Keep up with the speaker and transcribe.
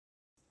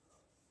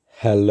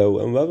Hello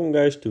and welcome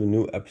guys to a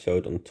new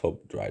episode on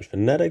Top Drives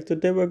Fanatic.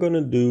 Today we're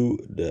gonna do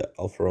the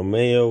Alfa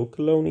Romeo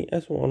Coloni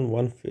S1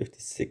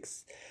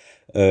 156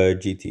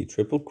 GT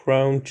Triple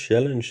Crown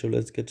Challenge. So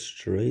let's get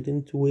straight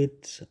into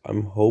it.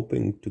 I'm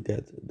hoping to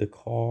get the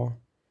car.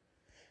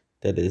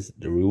 That is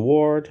the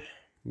reward,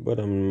 but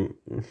I'm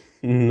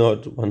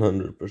not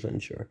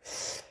 100% sure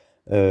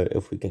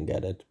if we can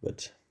get it.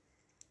 But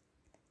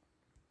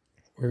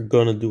we're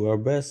gonna do our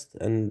best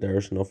and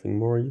there's nothing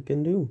more you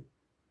can do.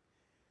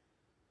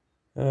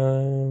 They're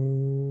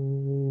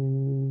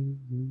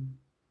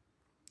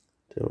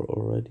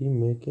already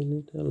making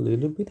it a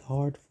little bit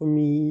hard for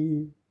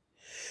me.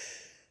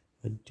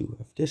 I do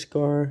have this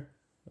car.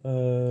 I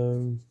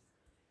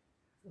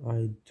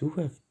do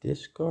have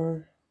this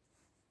car.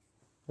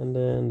 And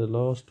then the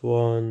last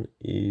one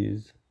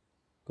is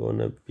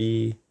gonna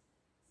be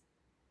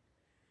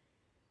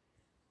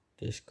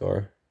this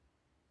car.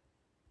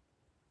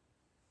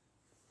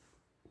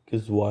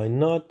 Because why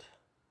not?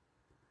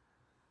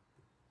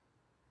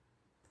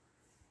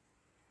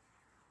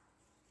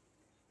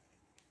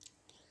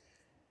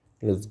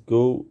 Let's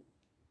go.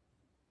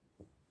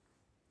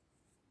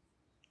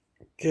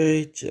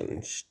 Okay,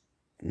 challenge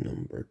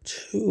number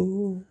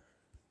 2.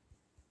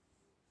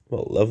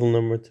 Well, level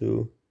number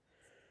 2.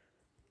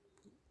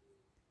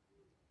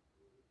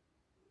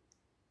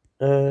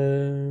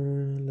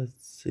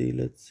 Let's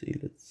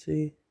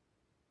see.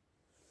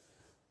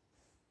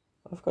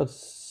 I've got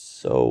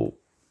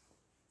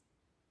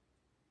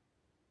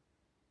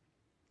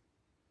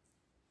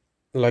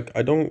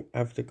I don't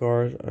have the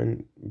cars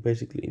I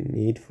basically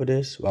need for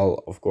this.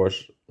 Well, of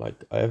course,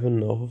 I have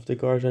enough of the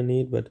cars I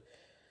need, but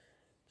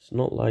it's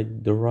not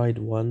like the right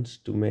ones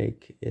to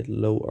make it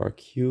low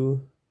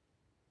RQ.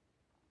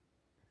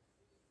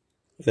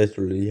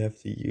 Literally have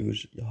to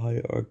use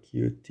high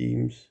RQ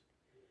teams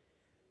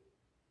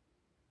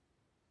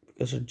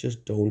because I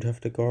just don't have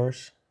the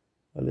cars.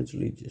 I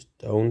literally just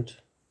don't.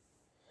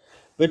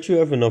 But you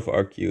have enough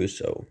RQ,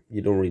 so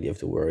you don't really have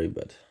to worry.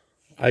 But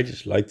I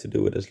just like to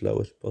do it as low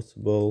as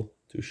possible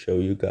to show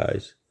you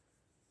guys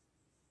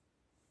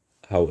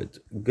how it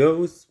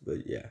goes.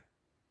 But yeah,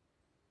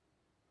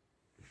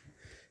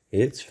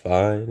 it's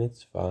fine.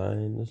 As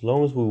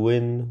long as we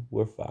win,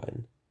 we're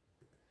fine.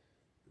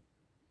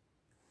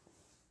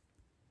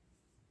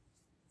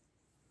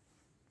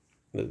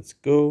 Let's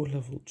go,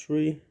 level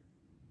 3.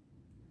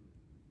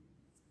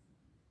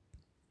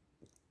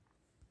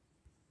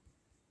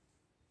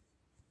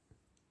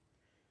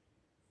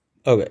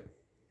 Okay,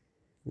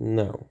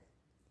 now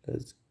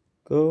let's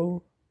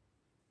go.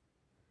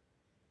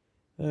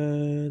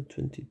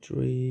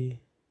 23,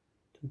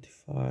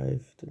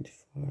 25.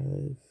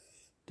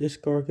 This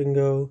car can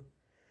go.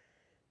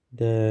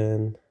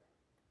 Then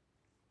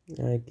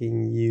I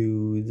can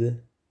use.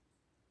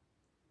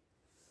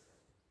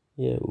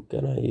 Yeah, who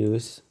can I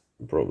use?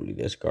 Probably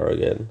this car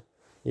again.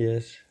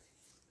 Yes.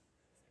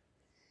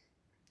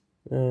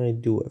 I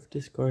do have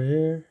this car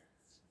here.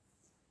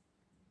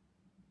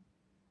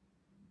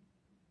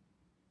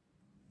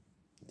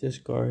 This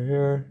car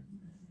here.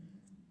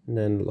 And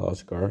then the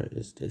last car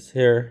is this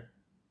here.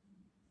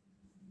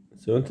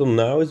 So until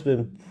now it's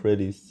been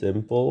pretty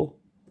simple.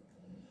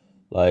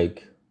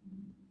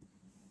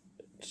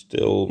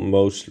 Still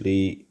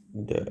mostly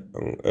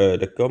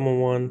the common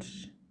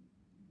ones.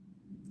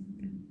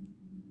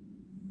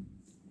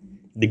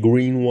 The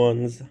green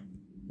ones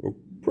were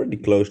pretty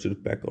close to the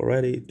pack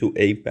already, to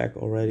A pack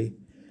already.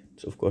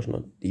 It's of course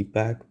not D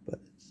pack, but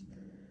it's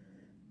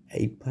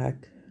A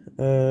pack.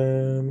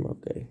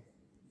 Okay.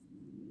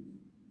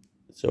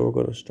 So we're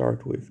gonna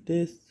start with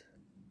this.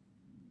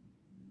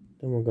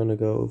 Then we're gonna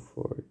go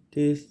for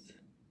this.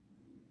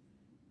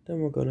 Then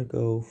we're gonna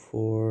go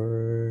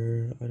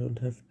for, I don't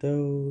have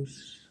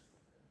those.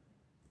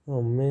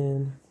 Oh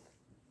man.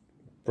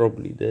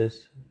 Probably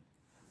this.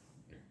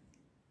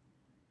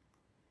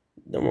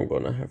 Then we're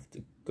gonna have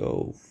to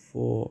go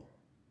for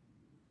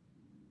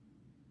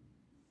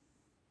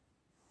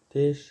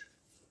this.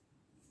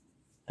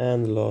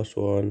 And the last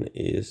one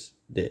is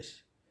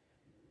this.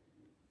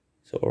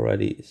 So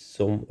already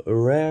some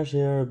rares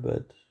here,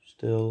 but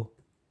still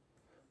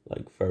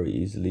very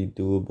easily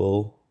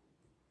doable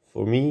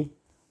for me.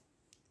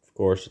 Of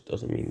course, it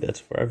doesn't mean that's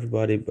for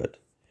everybody, but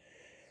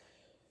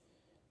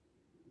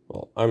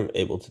well, I'm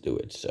able to do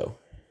it. So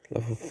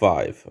level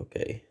 5,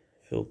 okay.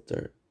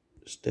 Filter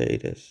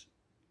status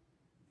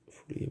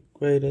fully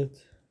upgraded.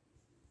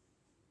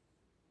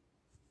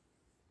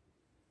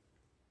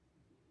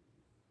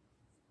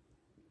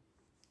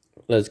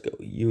 Let's go,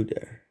 you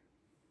there.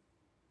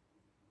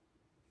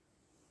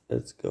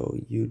 Let's go,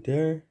 you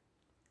there.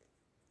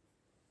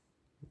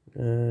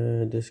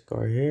 This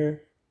car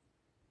here.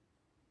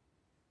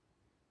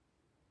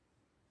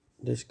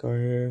 This car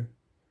here.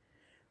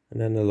 And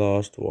then the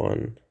last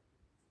one.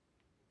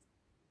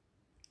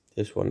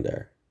 This one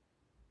there.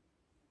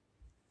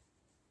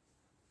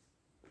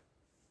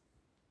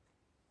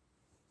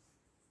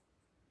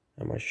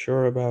 Am I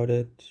sure about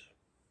it?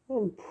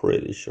 I'm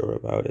pretty sure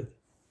about it.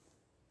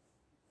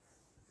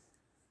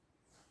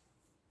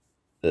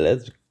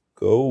 Let's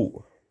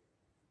go.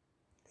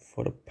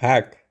 for the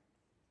pack.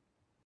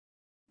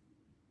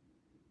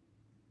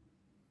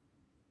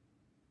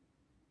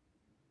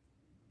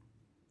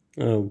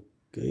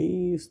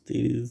 Okay,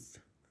 state is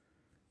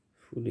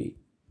fully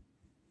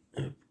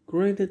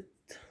upgraded.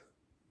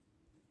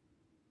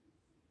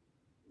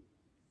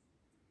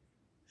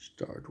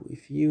 Start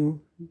with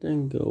you,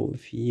 then go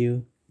with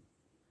you.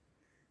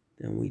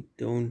 Then we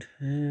don't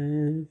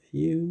have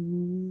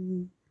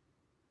you.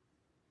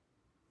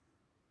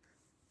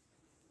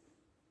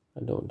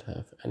 I don't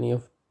have any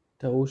of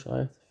those, I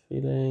have the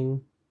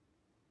feeling.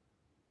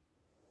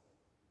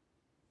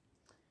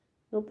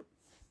 Nope.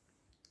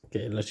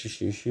 Okay, let's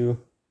just use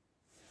you.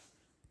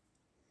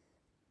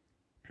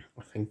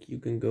 I think you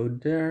can go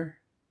there.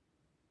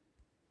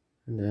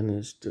 And then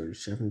it's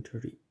 37,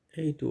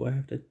 38. Do I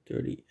have that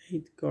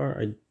 38 car?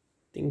 I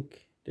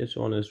think this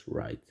one is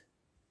right.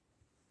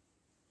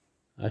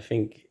 I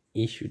think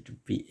he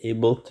should be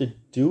able to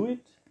do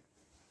it.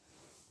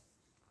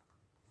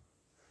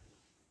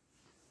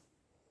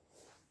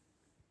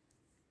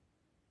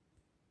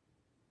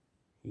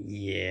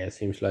 Yeah,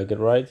 seems like it,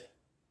 right?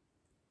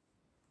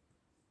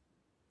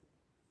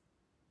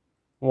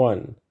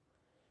 1,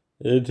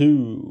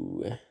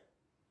 2,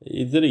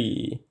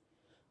 3,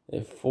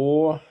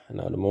 4.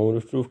 Now the moment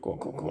of truth.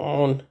 Come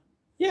on.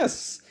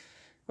 Yes.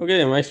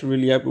 Okay, I'm actually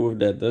really happy with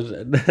that.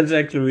 That's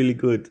actually really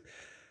good.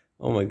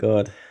 Oh my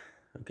god.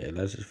 Okay,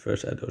 let's just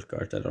first add those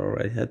cards that I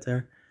already had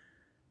there.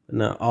 But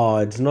now, oh,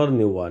 it's not a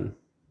new one.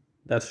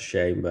 That's a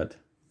shame, but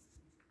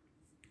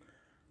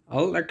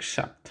I'll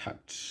accept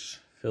that.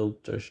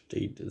 Filter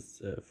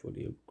status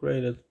fully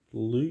upgraded,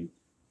 please.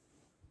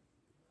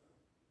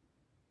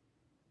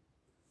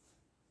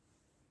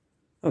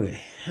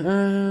 Okay,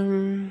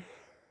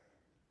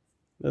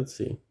 let's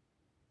see.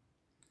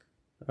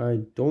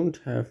 I don't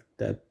have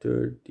that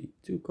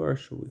 32 car,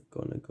 so we're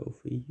gonna go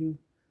for you.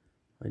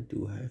 I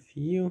do have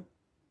you.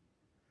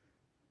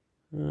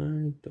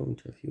 I don't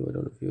have you, I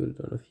don't have you,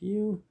 I don't have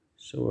you.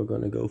 So we're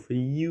gonna go for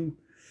you.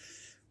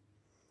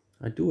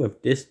 I do have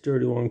this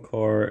 31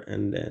 car,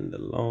 and then the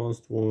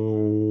last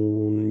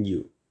one,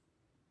 you.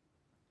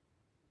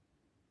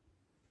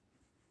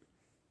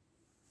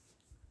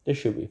 This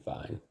should be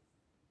fine.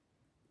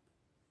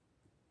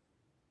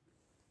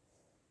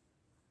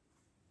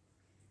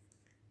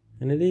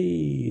 And it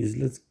is,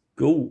 let's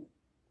go.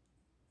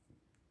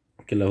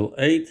 Okay, level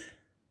 8.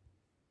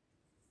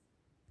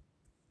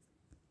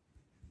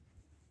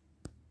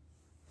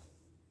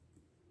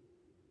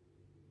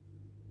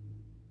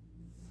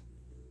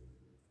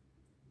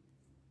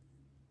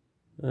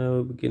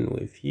 We'll begin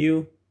with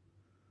you.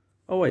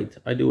 Oh wait,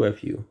 I do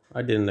have you.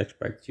 I didn't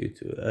expect you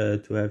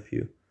to have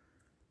you.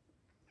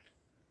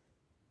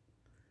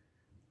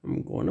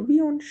 I'm gonna be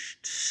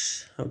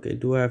honest. Okay,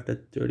 do I have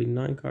that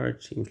 39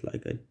 card? Seems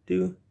like I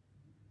do.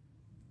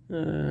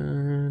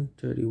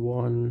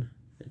 31,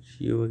 it's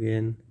you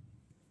again.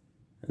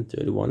 And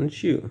 31,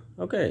 it's you.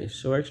 Okay,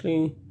 so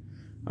actually,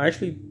 I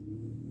actually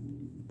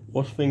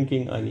was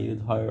thinking I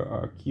needed higher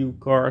RQ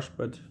cars,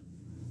 but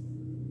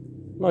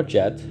not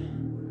yet.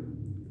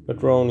 But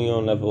we're only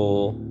on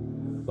level,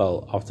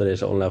 well, after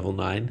this on level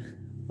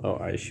 9. Oh,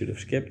 I should have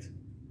skipped.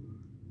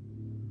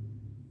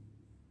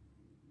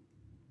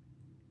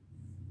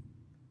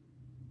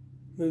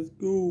 Let's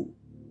go.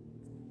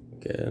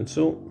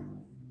 Cancel.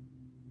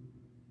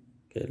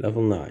 Okay,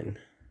 level 9.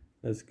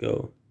 Let's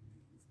go.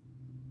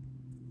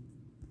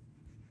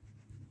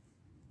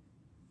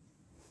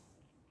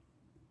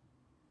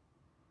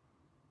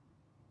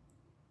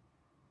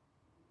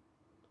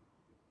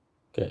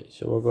 Okay,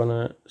 so we're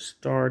gonna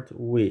start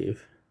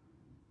with,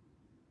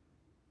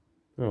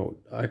 oh,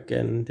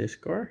 again this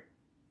car.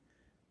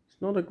 It's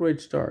not a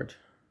great start,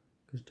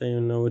 because then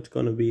you know it's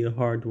gonna be a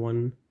hard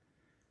one.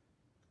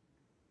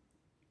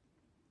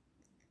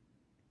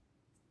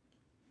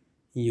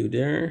 You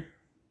there.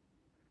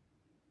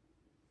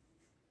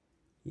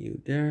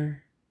 You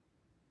there.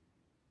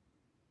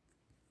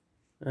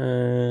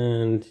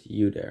 And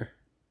you there.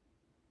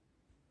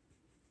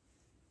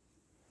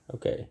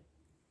 Okay.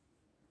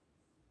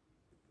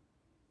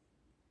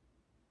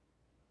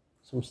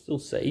 So I'm still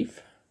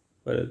safe,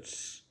 but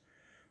it's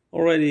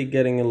already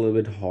getting a little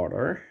bit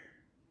harder.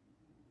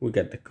 We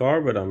get the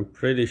car, but I'm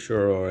pretty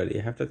sure I already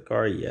have that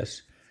car,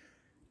 yes.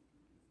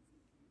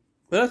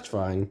 But that's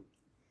fine.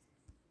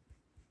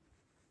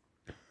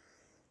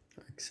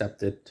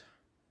 Accept it.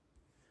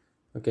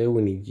 Okay,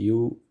 we need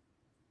you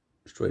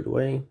straight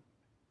away.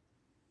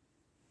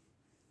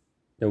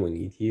 Then we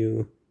need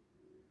you.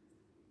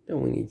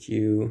 Then we need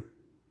you.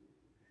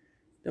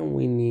 Then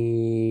we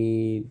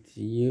need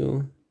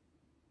you.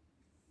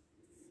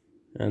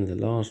 And the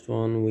last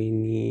one we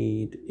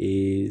need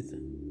is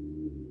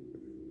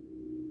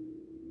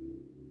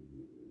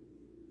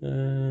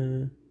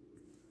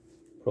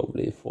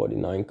probably a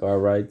 49 car,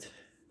 right?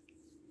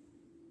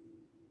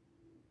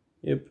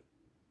 Yep.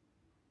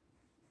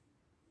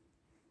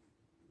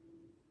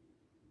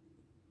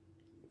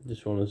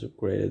 This one is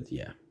upgraded,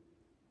 yeah.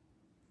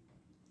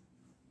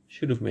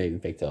 Should have maybe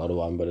picked the other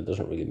one, but it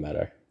doesn't really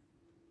matter.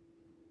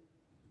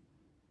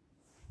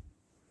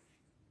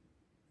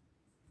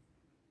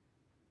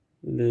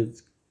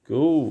 Let's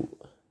go.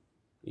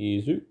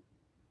 Easy.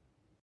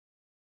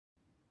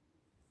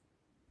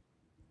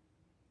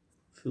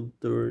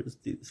 Filter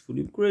is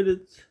fully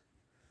upgraded.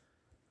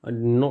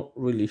 I'm not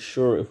really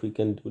sure if we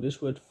can do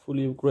this with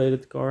fully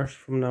upgraded cars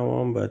from now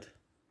on, but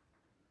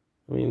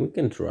I mean, we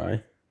can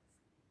try.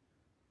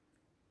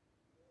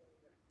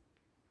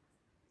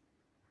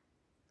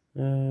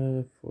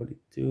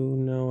 42,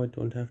 no, I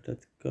don't have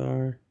that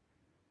car.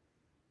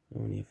 I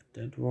only have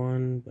that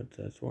one, but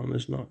that one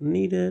is not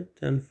needed.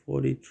 And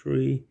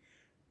 43,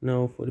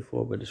 no,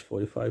 44, but this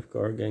 45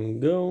 car can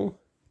go.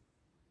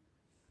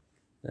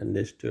 Then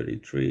this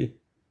 33,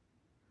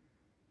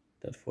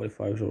 that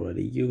 45 is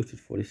already used, that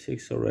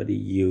 46 is already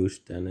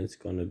used, then it's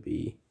gonna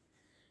be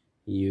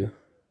you.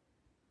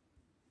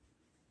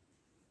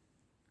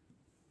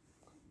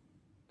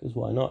 Because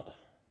why not?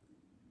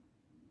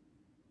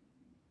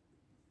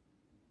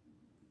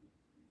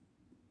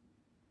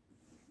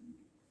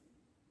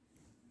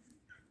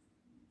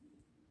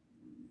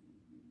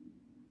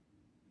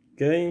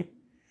 Okay,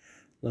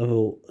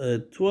 level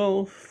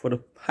 12 for the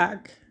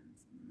pack.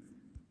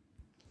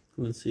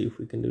 Let's see if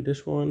we can do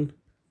this one.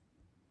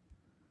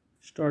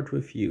 Start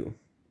with you.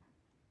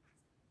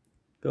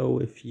 Go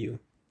with you.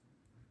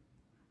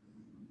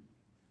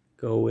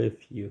 Go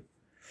with you.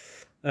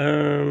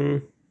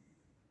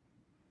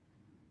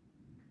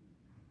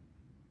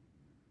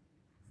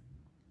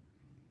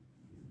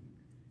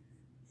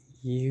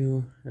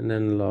 You, and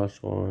then the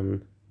last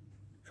one,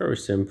 very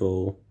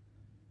simple,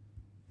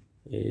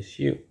 is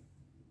you.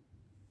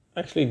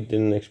 Actually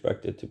didn't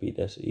expect it to be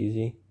this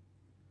easy.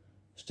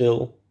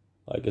 Still,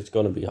 like, it's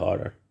gonna be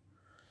harder.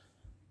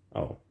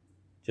 Oh,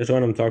 just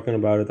when I'm talking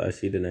about it, I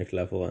see the next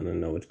level and I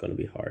know it's gonna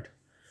be hard.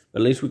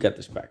 But at least we get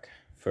this back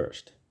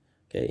first.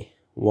 Okay,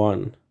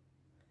 1,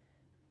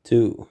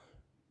 2,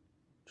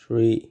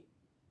 3,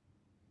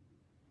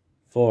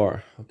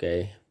 4.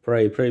 Okay,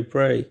 pray, pray,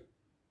 pray.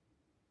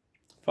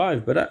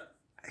 5, but I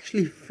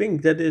actually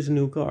think that is a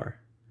new car.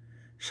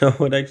 So I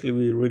would actually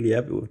be really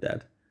happy with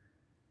that.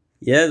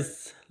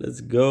 Yes, let's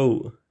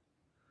go.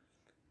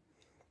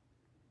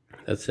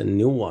 That's a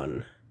new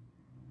one.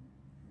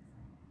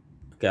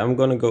 Okay, I'm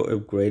gonna go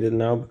upgrade it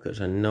now because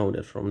I know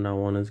that from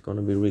now on it's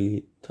gonna be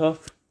really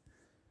tough.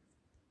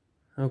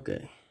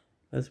 Okay,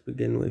 let's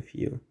begin with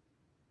you.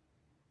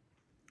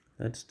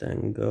 Let's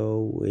then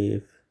go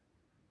with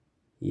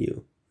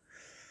you.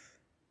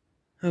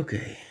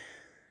 Okay,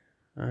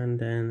 and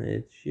then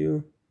it's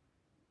you.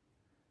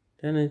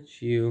 Then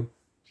it's you.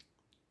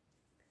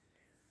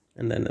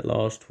 And then the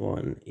last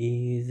one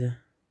is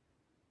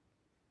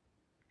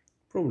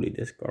probably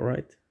this car,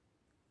 right?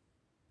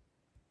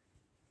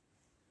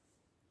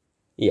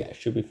 Yeah,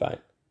 should be fine.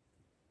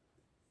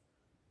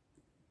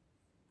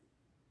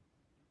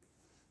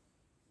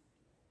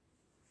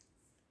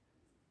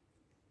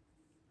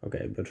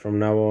 Okay, but from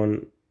now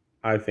on,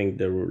 I think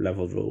the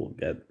levels will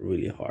get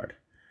really hard.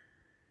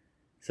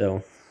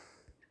 So,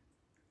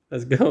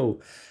 let's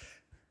go.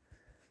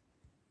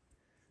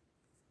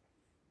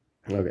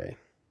 Okay.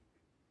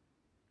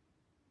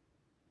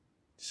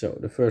 So,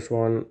 the first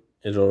one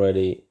is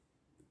already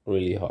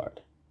really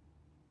hard.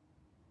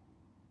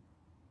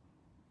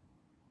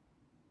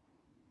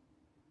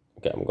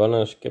 Okay, I'm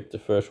gonna skip the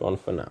first one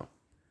for now.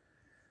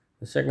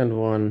 The second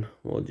one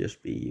will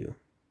just be you.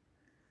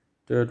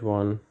 Third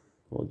one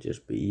will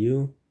just be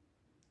you.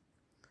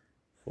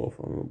 Fourth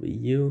one will be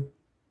you.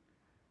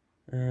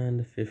 And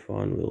the fifth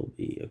one will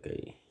be,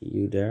 okay,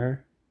 you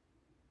there.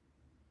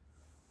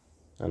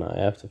 And I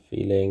have the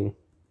feeling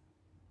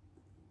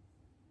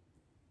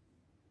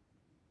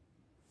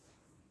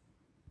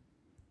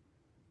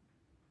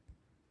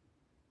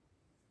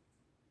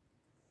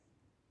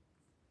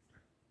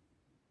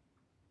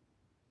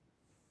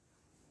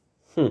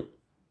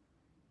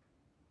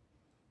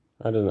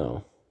I don't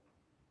know.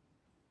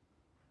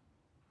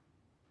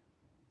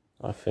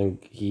 I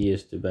think he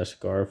is the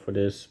best car for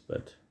this,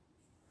 but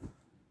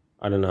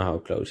I don't know how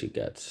close he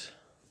gets.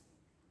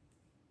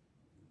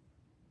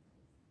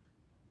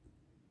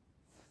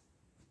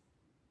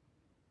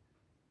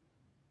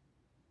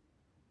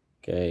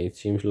 Okay, it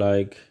seems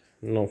like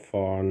not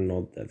far,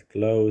 not that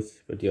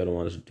close, but the other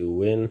ones do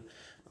win.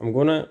 I'm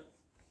gonna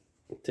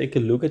take a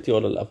look at the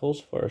other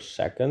levels for a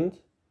second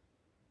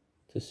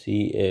to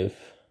see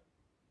if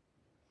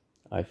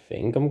I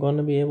think I'm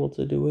gonna be able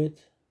to do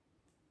it.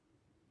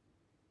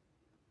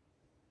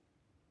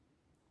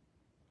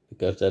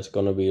 Because that's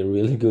gonna be a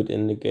really good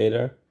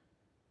indicator.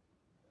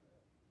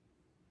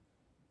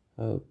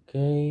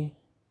 Okay,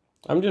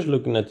 I'm just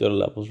looking at the other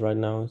levels right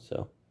now,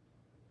 so.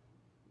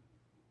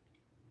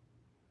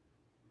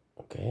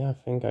 Okay, I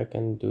think I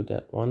can do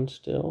that one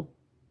still.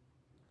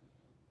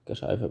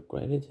 Because I've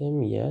upgraded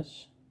him,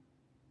 yes.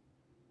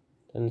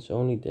 Then it's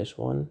only this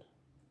one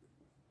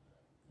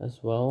as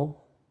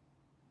well.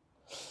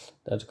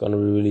 That's gonna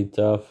be really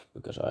tough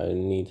because I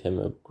need him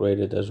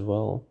upgraded as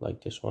well.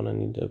 Like this one I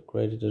need to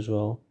upgrade it as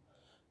well.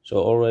 So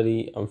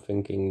already I'm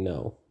thinking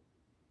no.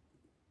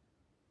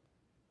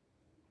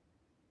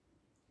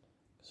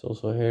 It's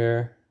also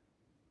here.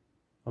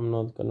 I'm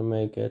not gonna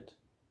make it.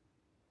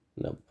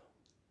 Nope.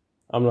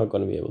 I'm not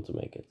going to be able to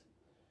make it.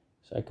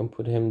 So I can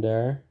put him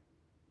there.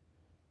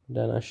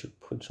 Then I should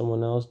put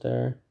someone else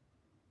there.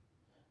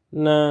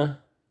 Nah,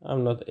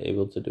 I'm not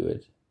able to do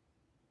it.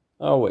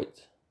 Oh,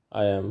 wait.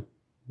 I am.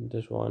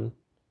 This one.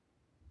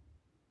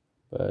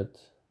 But,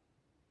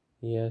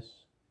 yes.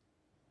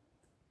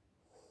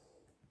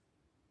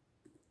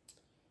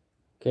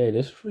 Okay,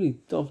 this is really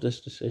tough, this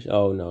decision.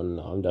 Oh, no,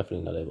 I'm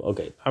definitely not able.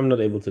 Okay, I'm not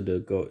able to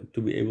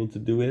be able to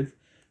do it.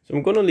 So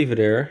I'm gonna leave it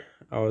there.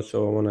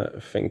 Also, I want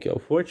to thank you all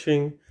for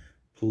watching.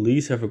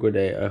 Please have a good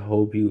day. I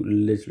hope you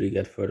literally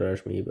get further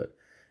as me, but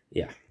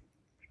yeah.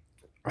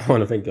 I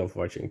want to thank you all for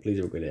watching. Please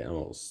have a good day, and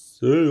I'll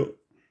see you.